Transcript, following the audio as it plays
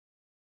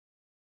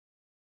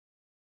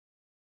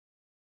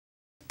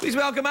Please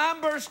welcome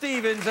Amber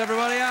Stevens,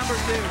 everybody. Amber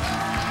Stevens.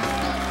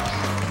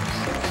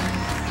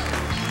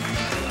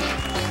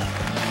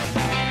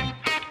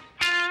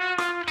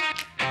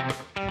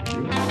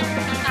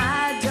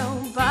 I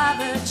don't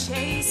bother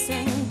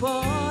chasing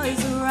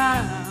boys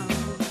around.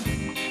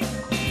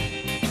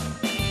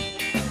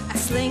 I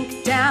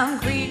slink down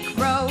Greek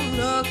Road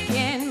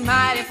looking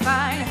mighty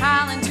fine,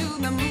 howling to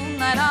the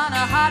moonlight on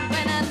a hot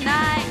winter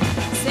night,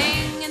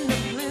 singing the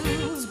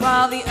blues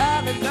while the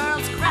other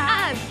girls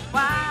cry.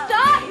 Wow.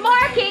 Stop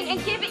marking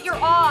and give it your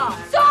all.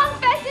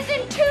 Songfest is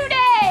in 2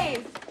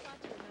 days.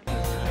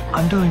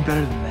 I'm doing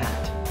better than that.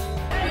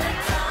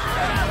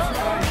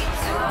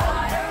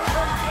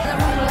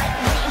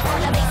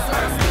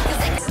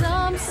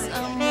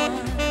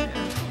 Someone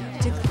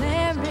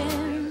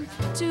declaring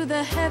to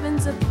the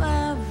heavens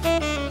above,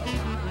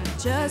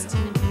 just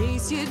in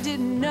case you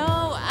didn't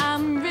know,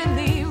 I'm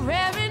really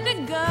raring to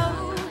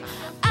go.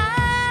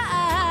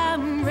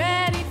 I'm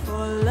ready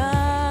for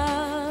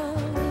love.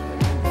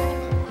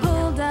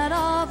 Pulled out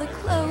all the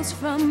clothes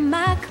from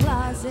my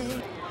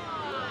closet.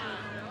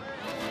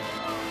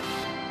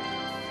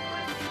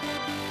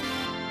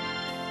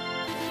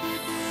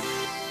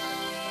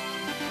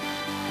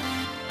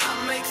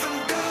 I'll make them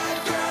good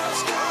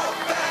girls go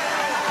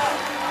bad.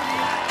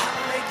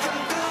 I'll make them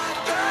good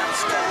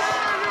girls go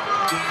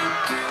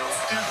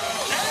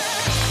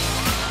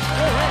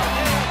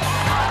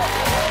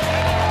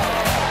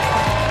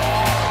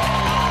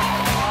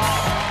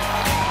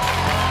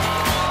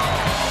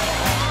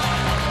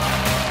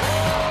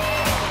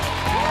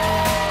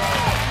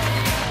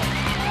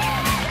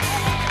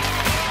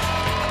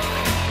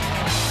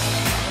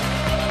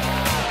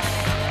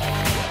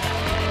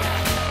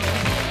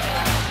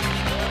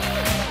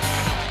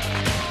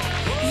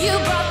You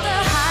brought the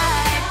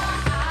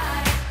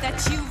hype that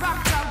you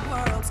rocked our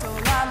world, stole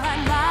our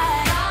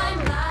limelight.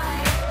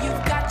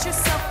 You've got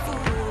yourself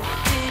fooled.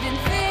 Didn't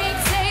think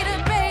Zeta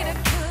Beta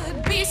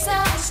could be so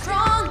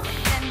strong,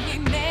 and we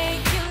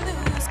make you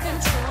lose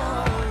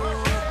control.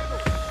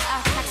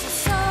 Our tracks are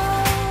so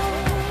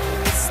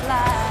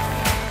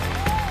slide,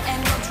 and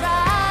we'll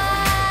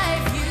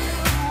drive you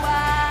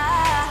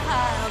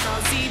wild.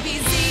 All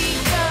ZBZ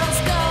girls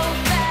go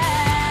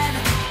bad.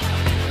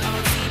 All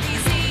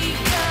ZBZ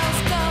girls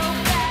go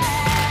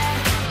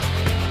bad.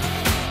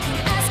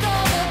 Ask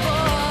all the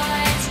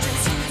boys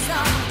just who's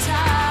on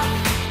top.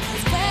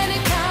 'Cause when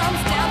it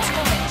comes down to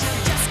it,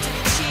 you're just a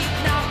cheap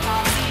knock.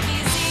 All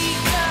ZBZ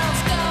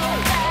girls go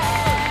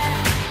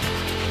bad.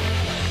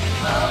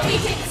 Oh, we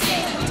take the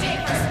stage and we take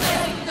first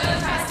place. We can go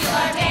try to steal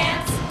our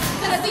dance.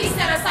 'Cause we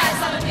set our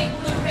sights on a big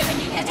blue ribbon.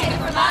 You can't take it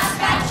from us,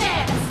 bad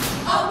chance.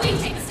 Oh, we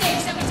take the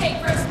stage and we take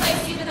first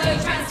place. Even though you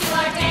try to steal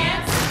our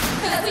dance.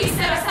 'Cause we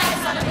set our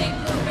sights on a big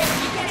blue ribbon.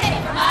 You can't take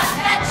it from us,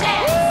 bad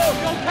chance.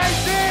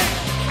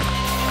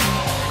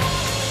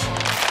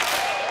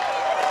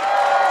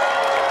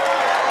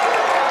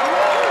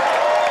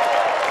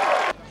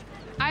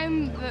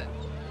 I'm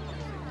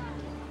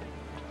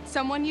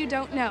someone you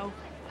don't know,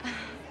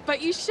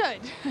 but you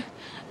should.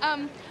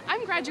 I'm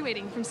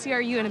graduating from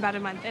CRU in about a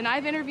month, and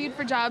I've interviewed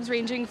for jobs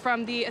ranging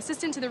from the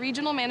assistant to the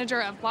regional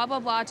manager of blah, blah,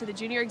 blah, to the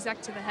junior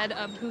exec to the head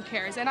of who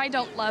cares, and I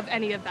don't love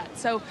any of that.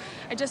 So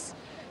I just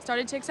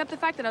started to accept the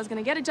fact that I was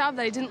gonna get a job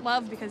that I didn't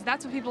love because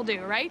that's what people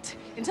do, right?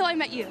 Until I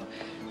met you.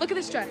 Look at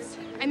this dress.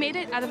 I made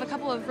it out of a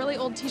couple of really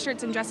old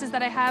t-shirts and dresses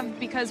that I have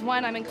because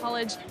one, I'm in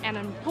college and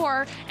I'm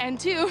poor, and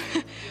two,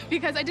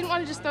 because I didn't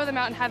want to just throw them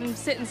out and have them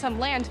sit in some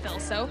landfill,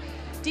 so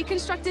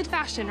deconstructed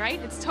fashion, right?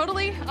 It's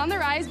totally on the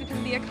rise because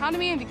of the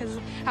economy and because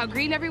of how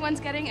green everyone's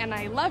getting, and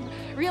I love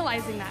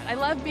realizing that. I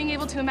love being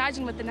able to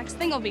imagine what the next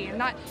thing will be, and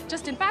not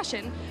just in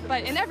fashion,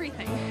 but in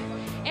everything.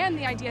 And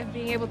the idea of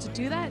being able to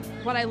do that,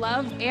 what I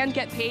love, and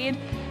get paid,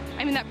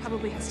 I mean, that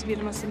probably has to be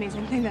the most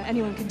amazing thing that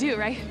anyone could do,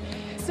 right?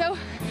 So,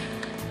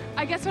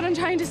 I guess what I'm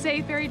trying to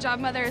say, Fairy Job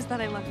Mother, is that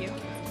I love you.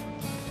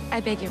 I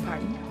beg your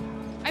pardon.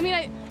 I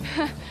mean,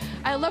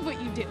 I love what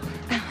you do.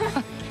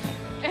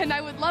 And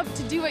I would love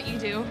to do what you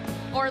do,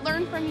 or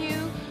learn from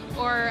you,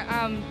 or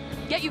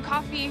get you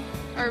coffee,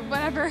 or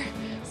whatever.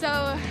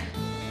 So,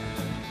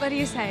 what do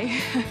you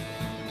say?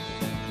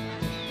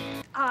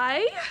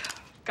 I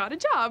got a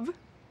job.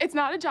 It's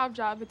not a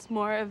job, it's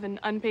more of an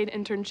unpaid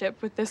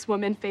internship with this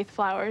woman, Faith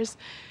Flowers.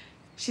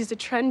 She's a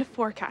trend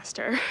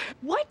forecaster.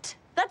 What?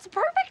 That's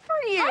perfect for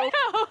you. I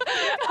know.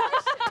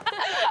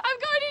 I'm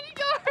going to New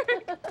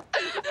York.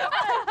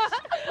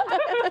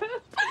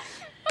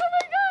 Oh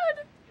my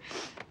God.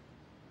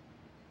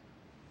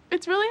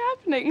 It's really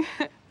happening.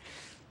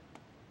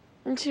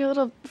 Aren't you a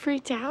little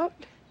freaked out?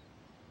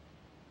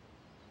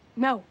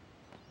 No.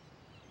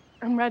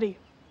 I'm ready.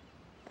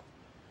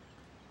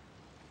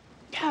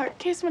 Yeah, in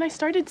case when I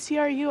started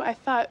CRU, I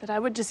thought that I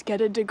would just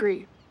get a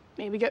degree,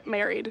 maybe get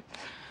married.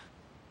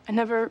 I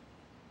never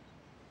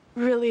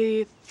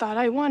really thought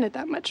I wanted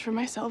that much for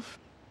myself.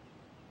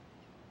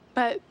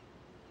 But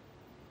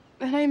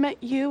then I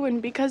met you, and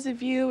because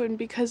of you and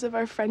because of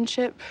our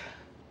friendship,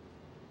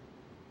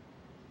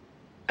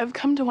 I've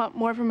come to want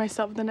more for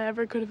myself than I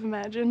ever could have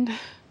imagined.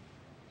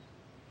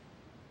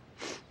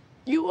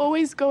 You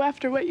always go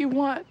after what you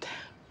want.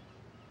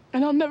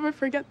 And I'll never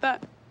forget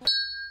that.